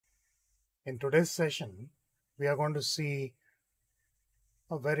In today's session, we are going to see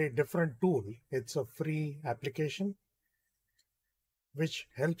a very different tool. It's a free application which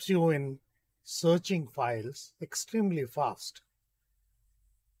helps you in searching files extremely fast.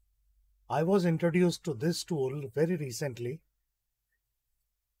 I was introduced to this tool very recently,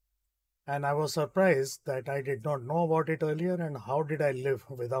 and I was surprised that I did not know about it earlier and how did I live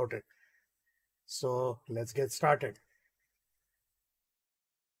without it. So let's get started.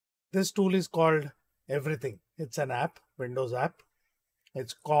 This tool is called Everything. It's an app, Windows app.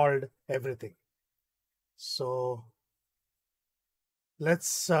 It's called Everything. So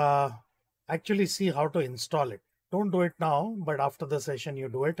let's actually see how to install it. Don't do it now, but after the session you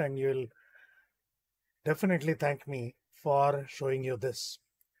do it and you'll definitely thank me for showing you this.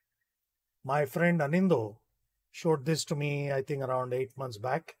 My friend Anindo showed this to me, I think around 8 months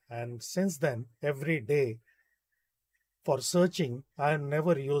back. And since then, every day for searching, I have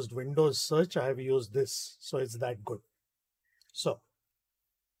never used Windows search. I have used this. So it's that good. So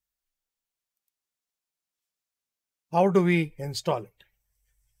how do we install it?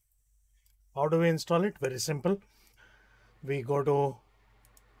 How do we install it? Very simple. We go to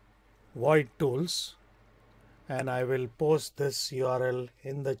Void Tools, and I will post this URL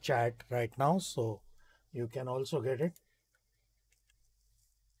in the chat right now so you can also get it.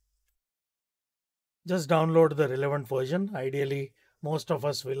 Just download the relevant version. Ideally, most of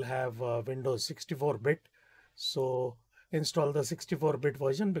us will have Windows 64-bit. So install the 64-bit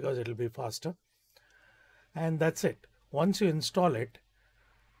version because it will be faster. And that's it. Once you install it,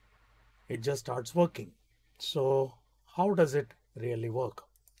 it just starts working. So how does it really work?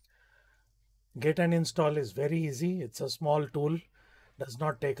 Get and install is very easy. It's a small tool, does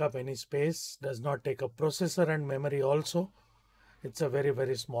not take up any space, does not take up processor and memory also. It's a very,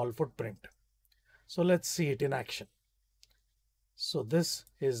 very small footprint. So let's see it in action. So this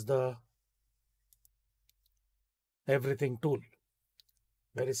is the Everything tool.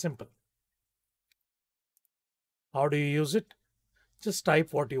 Very simple. How do you use it? Just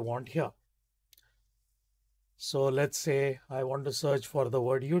type what you want here. So let's say I want to search for the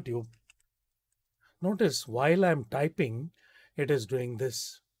word YouTube. Notice while I'm typing, it is doing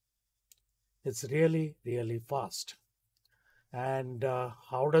this. It's really, really fast. And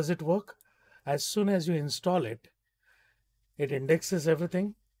how does it work? As soon as you install it, it indexes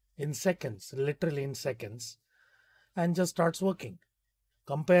everything in seconds, literally in seconds, and just starts working.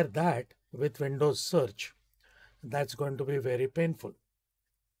 Compare that with Windows search. That's going to be very painful.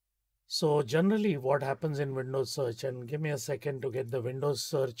 So generally what happens in Windows search, and give me a second to get the Windows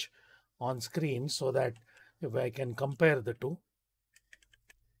search on screen so that if I can compare the two.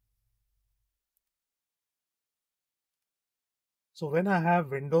 So when I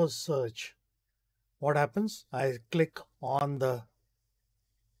have Windows search, what happens? I click on the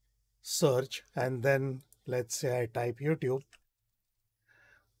search and then let's say I type YouTube.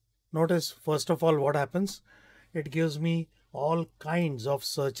 Notice first of all what happens? It gives me all kinds of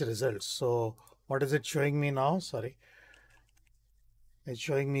search results. So what is it showing me now? Sorry. It's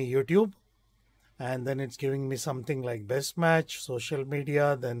showing me YouTube, and then it's giving me something like best match, social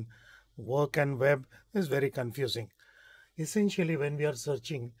media, then work and web. It's very confusing. Essentially, when we are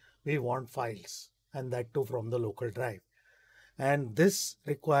searching, we want files, and that too from the local drive. And this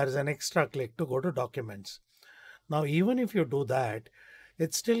requires an extra click to go to documents. Now, even if you do that,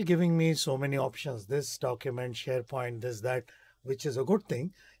 it's still giving me so many options. This document, SharePoint, this, that, which is a good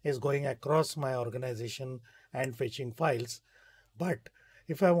thing, is going across my organization and fetching files. But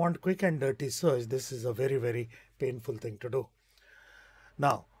if I want quick and dirty search, this is a very, very painful thing to do.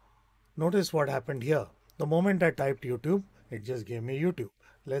 Now, notice what happened here. The moment I typed YouTube, it just gave me YouTube.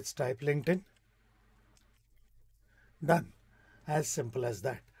 Let's type LinkedIn. Done. As simple as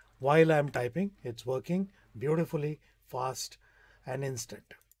that. While I'm typing, it's working beautifully, fast, and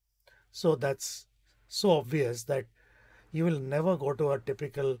instant. So that's so obvious that you will never go to a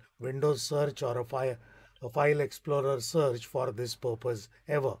typical Windows search or a file explorer search for this purpose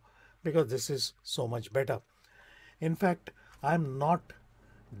ever, because this is so much better. In fact, I'm not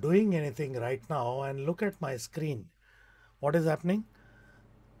doing anything right now, and look at my screen. What is happening?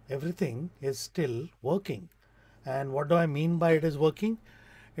 Everything is still working. And what do I mean by it is working?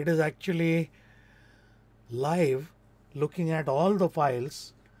 It is actually live, looking at all the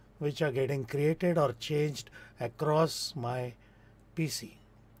files which are getting created or changed across my PC.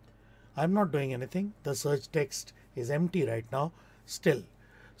 I'm not doing anything. The search text is empty right now still.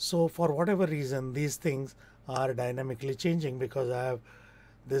 So for whatever reason, these things are dynamically changing because I have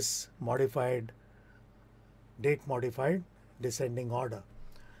this date modified descending order.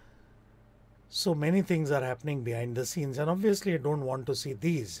 So many things are happening behind the scenes, and obviously I don't want to see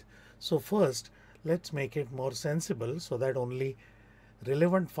these. So first, let's make it more sensible so that only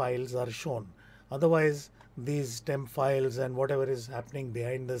relevant files are shown. Otherwise, these temp files and whatever is happening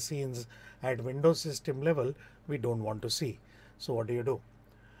behind the scenes at Windows system level, we don't want to see. So what do?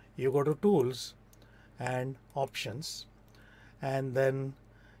 You go to Tools and Options, and then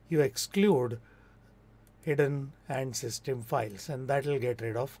you exclude hidden and system files, and that will get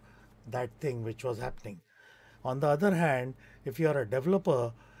rid of that thing which was happening. On the other hand, if you are a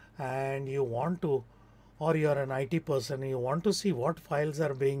developer and you want to, or you are an IT person and you want to see what files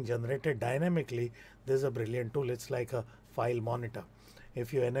are being generated dynamically, there's a brilliant tool. It's like a file monitor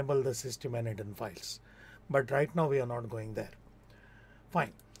if you enable the system and hidden files. But right now we are not going there.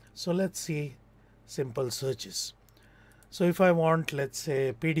 Fine. So let's see simple searches. So if I want, let's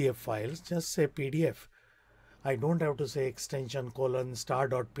say, PDF files, just say PDF. I don't have to say extension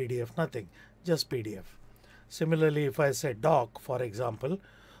star.pdf, nothing, just PDF. Similarly, if I say doc, for example,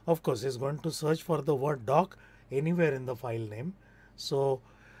 of course, it's going to search for the word doc anywhere in the file name. So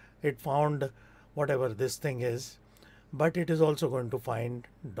it found whatever this thing is, but it is also going to find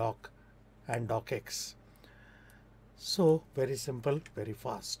doc and docx. So very simple, very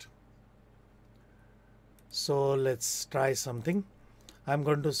fast. So let's try something. I'm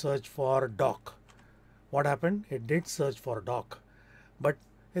going to search for doc. What happened? It did search for doc, but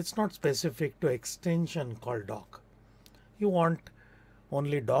it's not specific to extension called doc. You want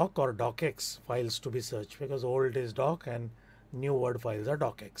only doc or docx files to be searched, because old is doc and new Word files are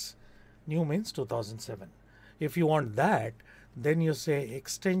docx. New means 2007. If you want that, then you say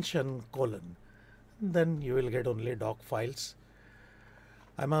extension : then you will get only doc files.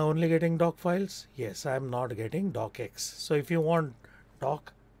 Am I only getting doc files? Yes, I am not getting docx. So if you want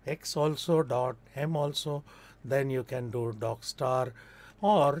docx also, .m also, then you can do doc star,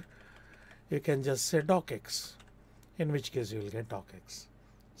 or you can just say docx, in which case you will get docx.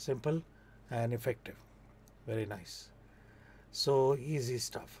 Simple and effective. Very nice. So easy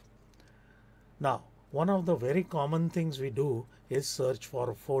stuff. Now, one of the very common things we do is search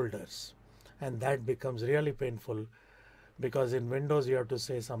for folders, and that becomes really painful because in Windows you have to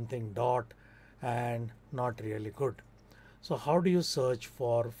say something dot and not really good. So how do you search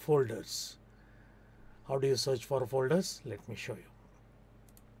for folders? How do you search for folders? Let me show you.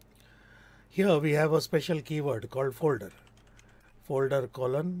 Here we have a special keyword called folder. Folder :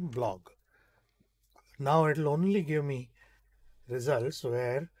 blog. Now it will only give me results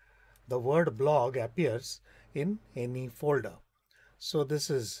where the word blog appears in any folder. So this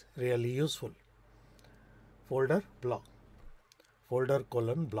is really useful. Folder blog. Folder :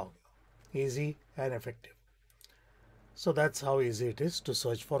 blog. Easy and effective. So that's how easy it is to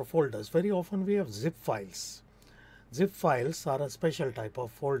search for folders. Very often we have zip files. Zip files are a special type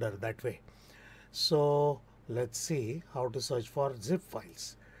of folder that way. So let's see how to search for zip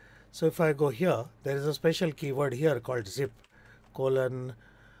files. So if I go here, there is a special keyword here called zip :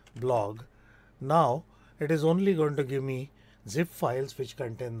 blog. Now it is only going to give me zip files which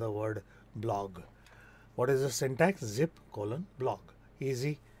contain the word blog. What is the syntax? Zip : blog.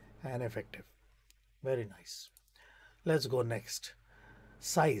 Easy and effective. Very nice. Let's go next.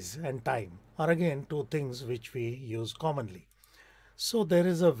 Size and time are again two things which we use commonly. So there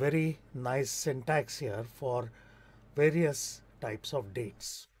is a very nice syntax here for various types of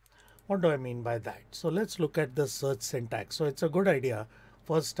dates. What do I mean by that? So let's look at the search syntax. So it's a good idea,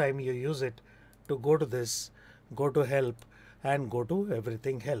 first time you use it, to go to this, go to help, and go to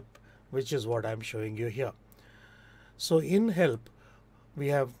everything help, which is what I'm showing you here. So in help, we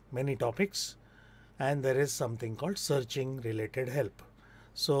have many topics, and there is something called searching related help.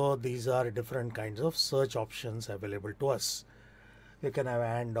 So these are different kinds of search options available to us. You can have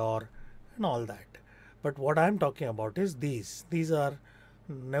and, or, and all that. But what I'm talking about is these. These are,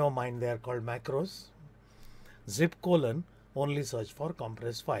 never mind, they are called macros. Zip : only search for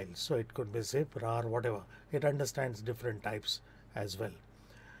compressed files. So it could be zip, rar, whatever. It understands different types as well.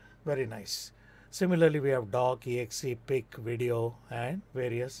 Very nice. Similarly, we have doc, exe, pic, video, and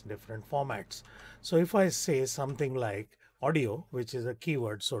various different formats. So if I say something like audio, which is a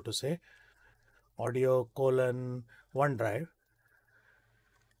keyword, so to say, audio : OneDrive,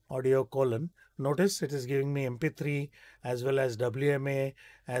 audio : notice it is giving me MP3 as well as WMA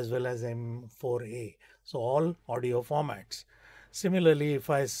as well as M4A. So all audio formats. Similarly, if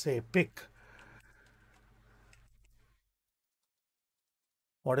I say pic,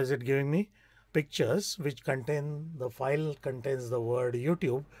 what is it giving me? Pictures which contain, the file contains the word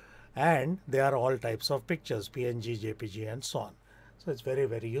YouTube, and they are all types of pictures, PNG, JPG, and so on. So it's very,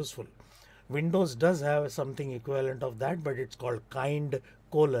 very useful. Windows does have something equivalent of that, but it's called kind :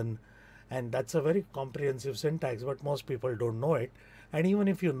 and that's a very comprehensive syntax, but most people don't know it. And even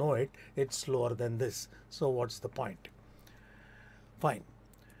if you know it, it's slower than this. So what's the point? Fine.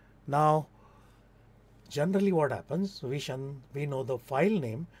 Now, generally what happens, we know the file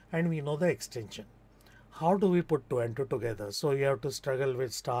name and we know the extension. How do we put two and two together? So you have to struggle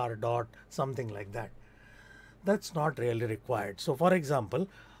with star, dot, something like that. That's not really required. So for example,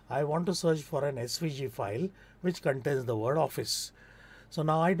 I want to search for an SVG file which contains the word office. So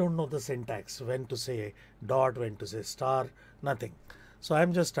now I don't know the syntax, when to say dot, when to say star, nothing. So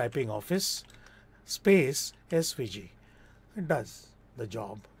I'm just typing office space SVG. It does the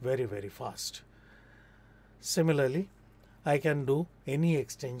job very, very fast. Similarly, I can do any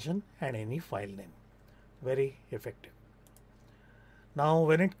extension and any file name. Very effective. Now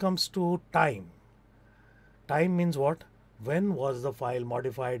when it comes to time means what? When was the file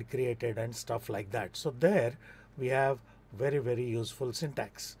modified, created, and stuff like that. So there we have very, very useful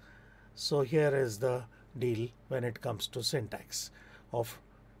syntax. So here is the deal when it comes to syntax of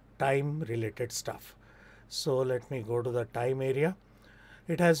time related stuff. So let me go to the time area.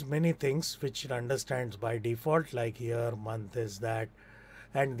 It has many things which it understands by default, like year, month is that,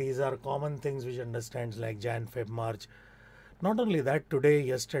 and these are common things which understands like Jan, Feb, March. Not only that, today,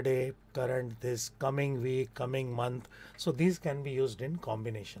 yesterday, current, this, coming week, coming month. So these can be used in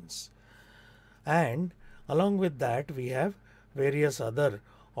combinations. And along with that, we have various other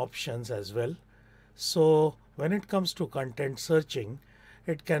options as well. So when it comes to content searching,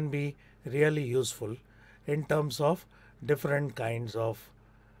 it can be really useful in terms of different kinds of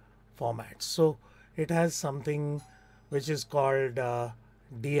formats. So it has something which is called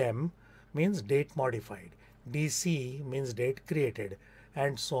DM, means date modified. DC means date created,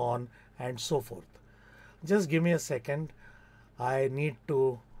 and so on and so forth. Just give me a second. I need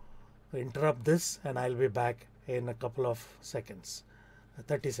to interrupt this and I'll be back in a couple of seconds,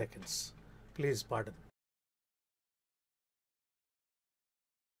 30 seconds. Please pardon.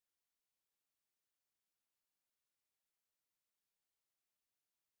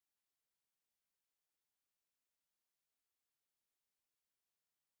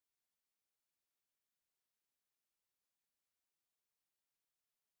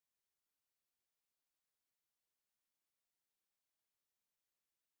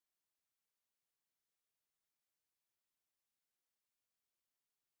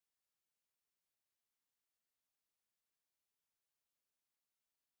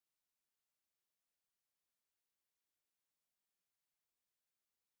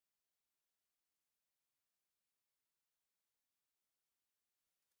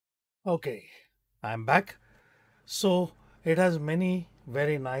 Okay, I'm back. So it has many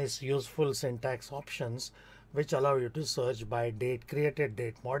very nice useful syntax options which allow you to search by date created,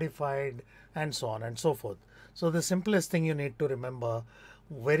 date modified, and so on and so forth. So the simplest thing you need to remember,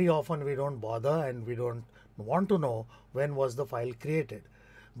 very often we don't bother and we don't want to know when was the file created.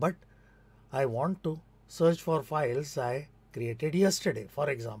 But I want to search for files I created yesterday,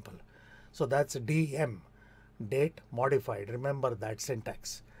 for example. So that's DM, date modified. Remember that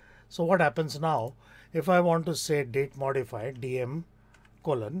syntax. So what happens now, if I want to say date modified, DM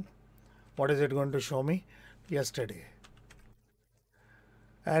colon, what is it going to show me? Yesterday.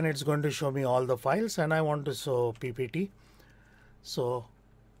 And it's going to show me all the files, and I want to show PPT. So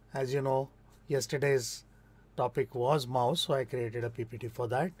as you know, yesterday's topic was mouse, so I created a PPT for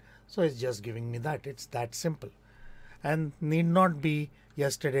that. So it's just giving me that. It's that simple. And need not be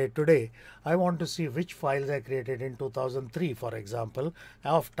yesterday, today. I want to see which files I created in 2003, for example,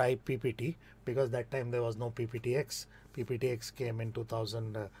 of type PPT, because that time there was no pptx. pptx came in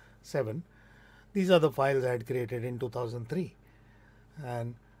 2007. These are the files I had created in 2003,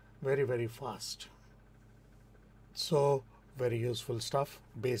 and very, very fast. So very useful stuff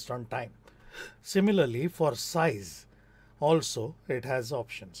based on time. Similarly, for size also it has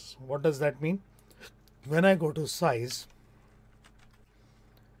options. What does that mean? When I go to size,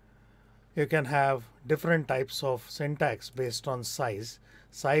 you can have different types of syntax based on size.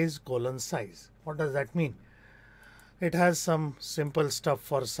 Size colon size. What does that mean? It has some simple stuff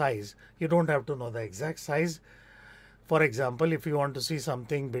for size. You don't have to know the exact size. For example, if you want to see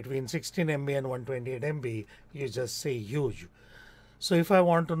something between 16 MB and 128 MB, you just say huge. So if I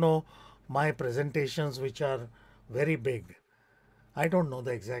want to know my presentations which are very big, I don't know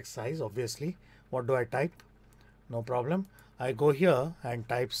the exact size, obviously. What do I type? No problem. I go here and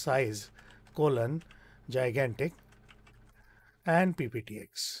type size colon gigantic and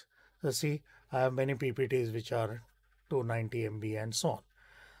pptx. So see, I have many PPTs which are 290 MB and so on.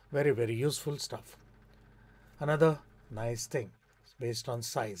 Very, very useful stuff. Another nice thing based on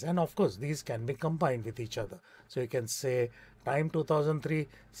size, and of course these can be combined with each other. So you can say time 2003,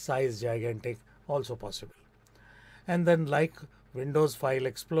 size gigantic, also possible. And then like Windows File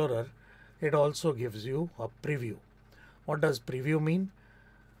Explorer, it also gives you a preview. What does preview mean?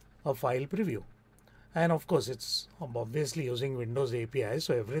 A file preview. And of course, it's obviously using Windows API,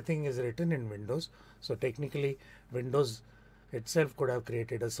 so everything is written in Windows. So technically, Windows itself could have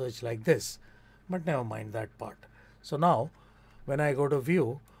created a search like this, but never mind that part. So now, when I go to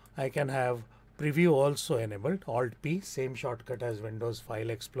View, I can have Preview also enabled, Alt P, same shortcut as Windows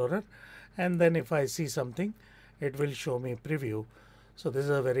File Explorer. And then if I see something, it will show me Preview. So this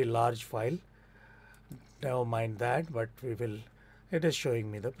is a very large file. Never mind that, but it is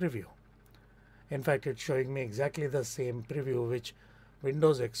showing me the preview. In fact, it's showing me exactly the same preview which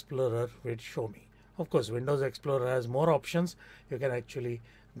Windows Explorer would show me. Of course, Windows Explorer has more options. You can actually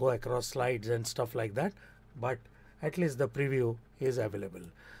go across slides and stuff like that, but at least the preview is available.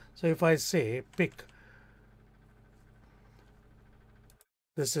 So if I say pick,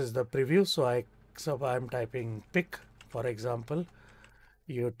 this is the preview. So I'm typing pick, for example,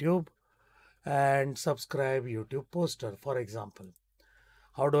 YouTube, and subscribe YouTube poster, for example.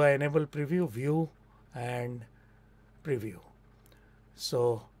 How do I enable preview? View and preview.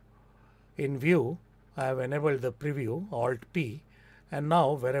 So in view, I have enabled the preview, Alt P, and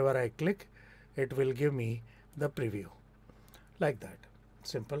now wherever I click, it will give me the preview like that.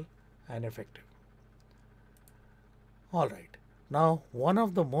 Simple and effective. All right. Now, one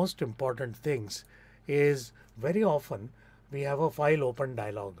of the most important things is very often we have a file open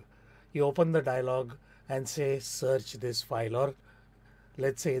dialog. You open the dialog and say search this file, or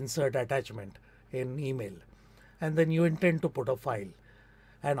let's say insert attachment in email, and then you intend to put a file.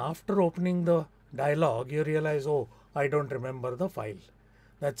 And after opening the dialog, you realize, oh, I don't remember the file.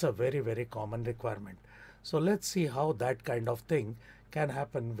 That's a very, very common requirement. So let's see how that kind of thing can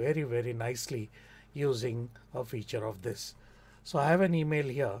happen very, very nicely using a feature of this. So I have an email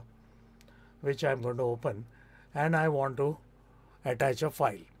here which I'm going to open, and I want to attach a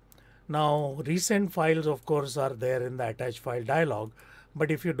file. Now, recent files, of course, are there in the attach file dialog, but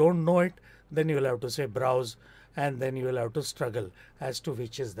if you don't know it, then you will have to say browse, and then you will have to struggle as to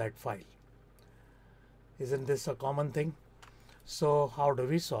which is that file. Isn't this a common thing? So how do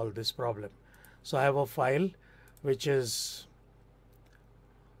we solve this problem? So I have a file which is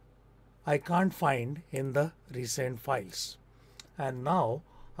I can't find in the recent files, and now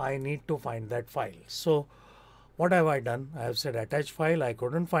I need to find that file. So what have I done? I have said attach file. I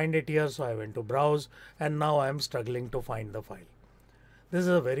couldn't find it here, so I went to browse, and now I am struggling to find the file. This is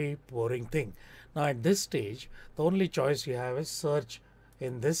a very boring thing. Now at this stage, the only choice you have is search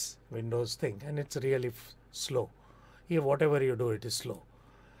in this Windows thing, and it's really slow. Here, whatever you do, it is slow.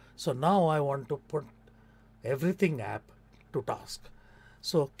 So now I want to put everything app to task.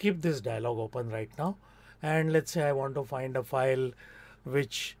 So keep this dialog open right now, and let's say I want to find a file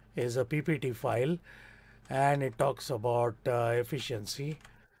which is a PPT file, and it talks about efficiency,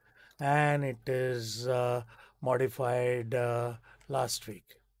 and it is modified last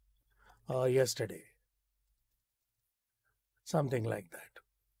week or yesterday, something like that.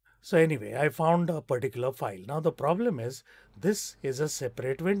 So anyway, I found a particular file. Now the problem is this is a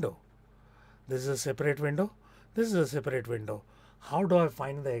separate window. This is a separate window. This is a separate window. How do I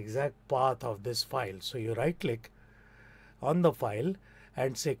find the exact path of this file? So you right click on the file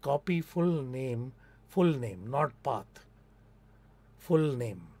and say copy full name, not path. Full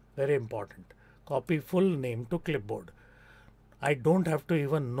name, very important. Copy full name to clipboard. I don't have to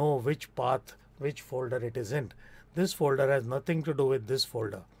even know which path, which folder it is in. This folder has nothing to do with this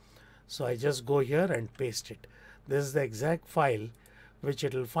folder. So I just go here and paste it. This is the exact file which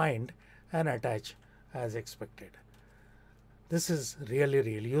it will find and attach as expected. This is really,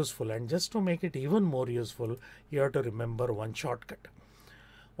 really useful. And just to make it even more useful, you have to remember one shortcut.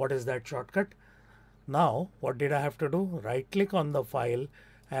 What is that shortcut? Now, what did I have to do? Right click on the file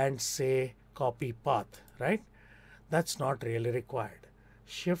and say copy path, right? That's not really required.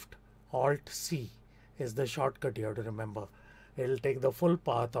 Shift Alt C is the shortcut you have to remember. It will take the full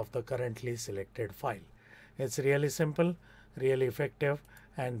path of the currently selected file. It's really simple, really effective,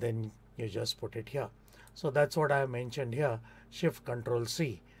 and then you just put it here. So that's what I have mentioned here. Shift Control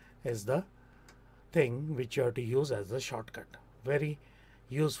C is the thing which you have to use as the shortcut. Very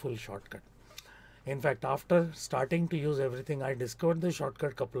useful shortcut. In fact, after starting to use everything, I discovered the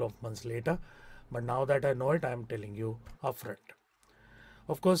shortcut a couple of months later. But now that I know it, I am telling you upfront.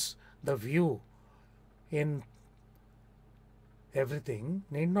 Of course, the view in everything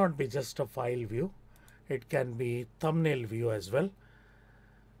need not be just a file view. It can be thumbnail view as well.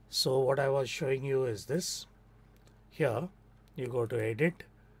 So what I was showing you is this. Here you go to edit,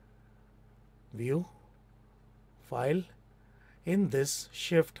 view, file. In this,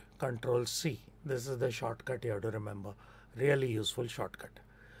 shift Control C. This is the shortcut you have to remember. Really useful shortcut.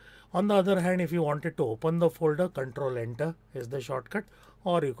 On the other hand, if you wanted to open the folder, Control Enter is the shortcut,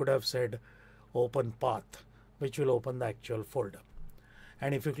 or you could have said open path, which will open the actual folder.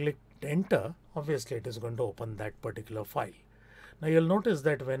 And if you click enter, obviously it is going to open that particular file. Now you'll notice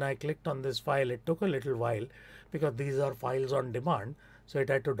that when I clicked on this file, it took a little while because these are files on demand. So it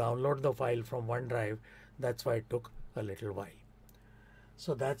had to download the file from OneDrive. That's why it took a little while.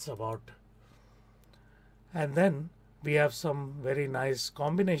 So that's about. And then we have some very nice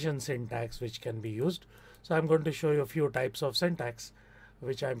combination syntax which can be used. So I'm going to show you a few types of syntax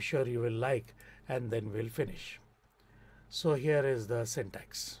which I'm sure you will like, and then we'll finish. So here is the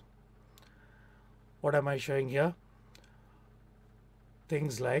syntax. What am I showing here?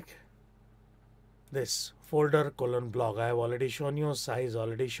 Things like this folder : blog. I have already shown you, size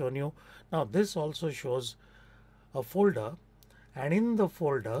already shown you. Now this also shows a folder, and in the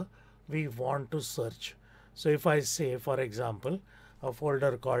folder we want to search. So if I say, for example, a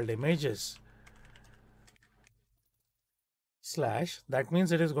folder called images slash, that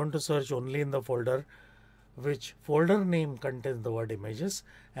means it is going to search only in the folder which folder name contains the word images,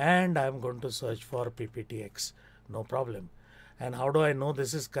 and I am going to search for pptx. No problem. And how do I know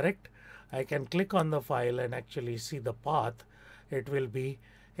this is correct? I can click on the file and actually see the path. It will be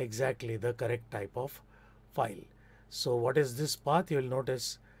exactly the correct type of file. So what is this path? You will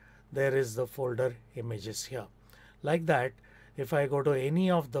notice there is the folder images here. Like that, if I go to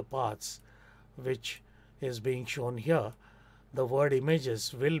any of the paths which is being shown here, the word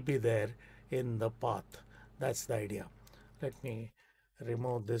images will be there in the path. That's the idea. Let me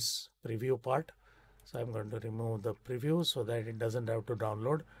remove this preview part. So I'm going to remove the preview so that it doesn't have to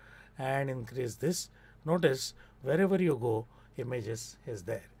download, and increase this. Notice wherever you go, images is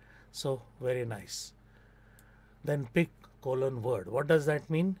there. So very nice. Then pick : word. What does that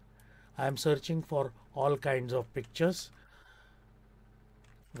mean? I'm searching for all kinds of pictures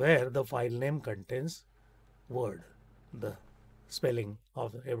where the file name contains word, the spelling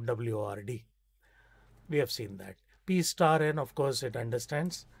of WORD. We have seen that. P star n, of course, it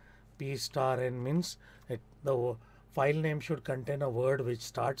understands. P star n means the file name should contain a word which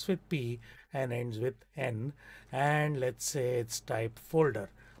starts with P and ends with N. And let's say it's type folder.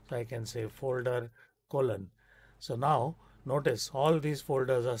 So I can say folder : So now notice all these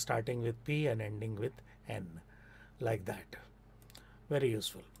folders are starting with P and ending with N, like that. Very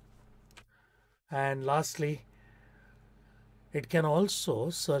useful. And lastly, it can also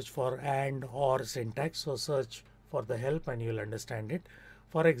search for and or syntax. So search for the help and you'll understand it.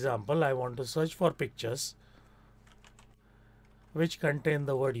 For example, I want to search for pictures which contain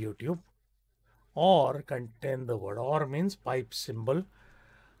the word YouTube, or contain the word, or means pipe symbol,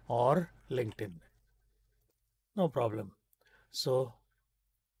 or LinkedIn. No problem. So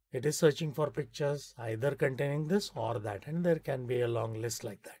it is searching for pictures either containing this or that, and there can be a long list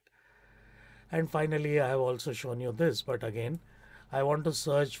like that. And finally, I have also shown you this, but again, I want to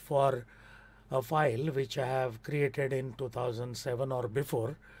search for a file which I have created in 2007 or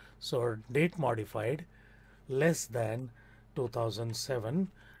before. So date modified less than 2007,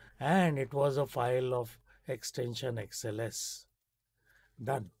 and it was a file of extension XLS.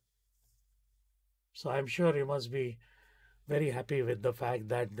 Done. So I'm sure you must be very happy with the fact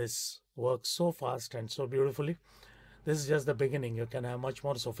that this works so fast and so beautifully. This is just the beginning. You can have much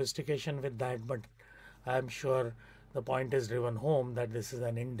more sophistication with that, but I'm sure the point is driven home that this is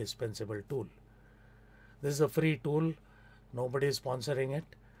an indispensable tool. This is a free tool. Nobody is sponsoring it.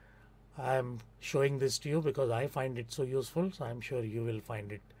 I'm showing this to you because I find it so useful. So I'm sure you will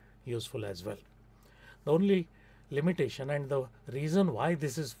find it useful as well. The only limitation and the reason why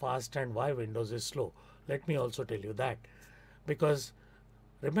this is fast and why Windows is slow, let me also tell you that. Because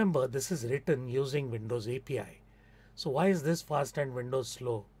remember, this is written using Windows API. So why is this fast and Windows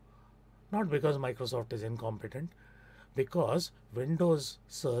slow? Not because Microsoft is incompetent, because Windows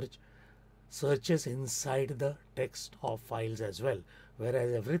searches inside the text of files as well,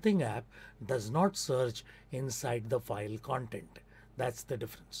 whereas everything app does not search inside the file content. That's the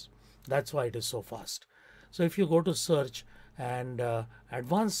difference. That's why it is so fast. So if you go to search and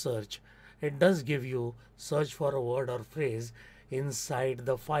advanced search, it does give you search for a word or phrase inside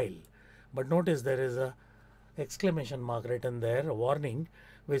the file. But notice there is a exclamation mark written there, a warning,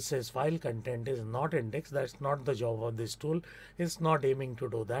 which says file content is not indexed. That's not the job of this tool. It's not aiming to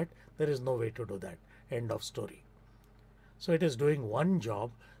do that. There is no way to do that. End of story. So it is doing one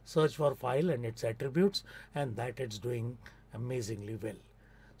job, search for file and its attributes, and that it's doing amazingly well.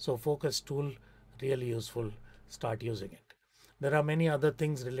 So focus tool, really useful. Start using it. There are many other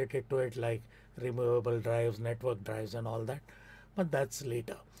things related to it like removable drives, network drives and all that, but that's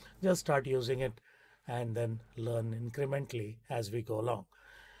later. Just start using it and then learn incrementally as we go along.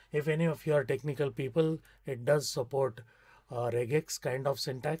 If any of you are technical people, it does support regex kind of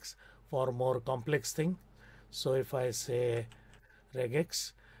syntax for more complex thing. So if I say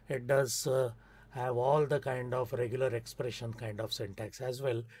regex, it does have all the kind of regular expression kind of syntax as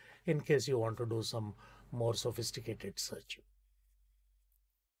well, in case you want to do some more sophisticated search.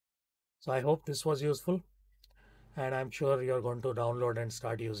 So I hope this was useful, and I'm sure you're going to download and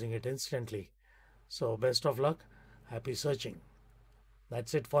start using it instantly. So best of luck. Happy searching.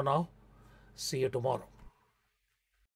 That's it for now. See you tomorrow.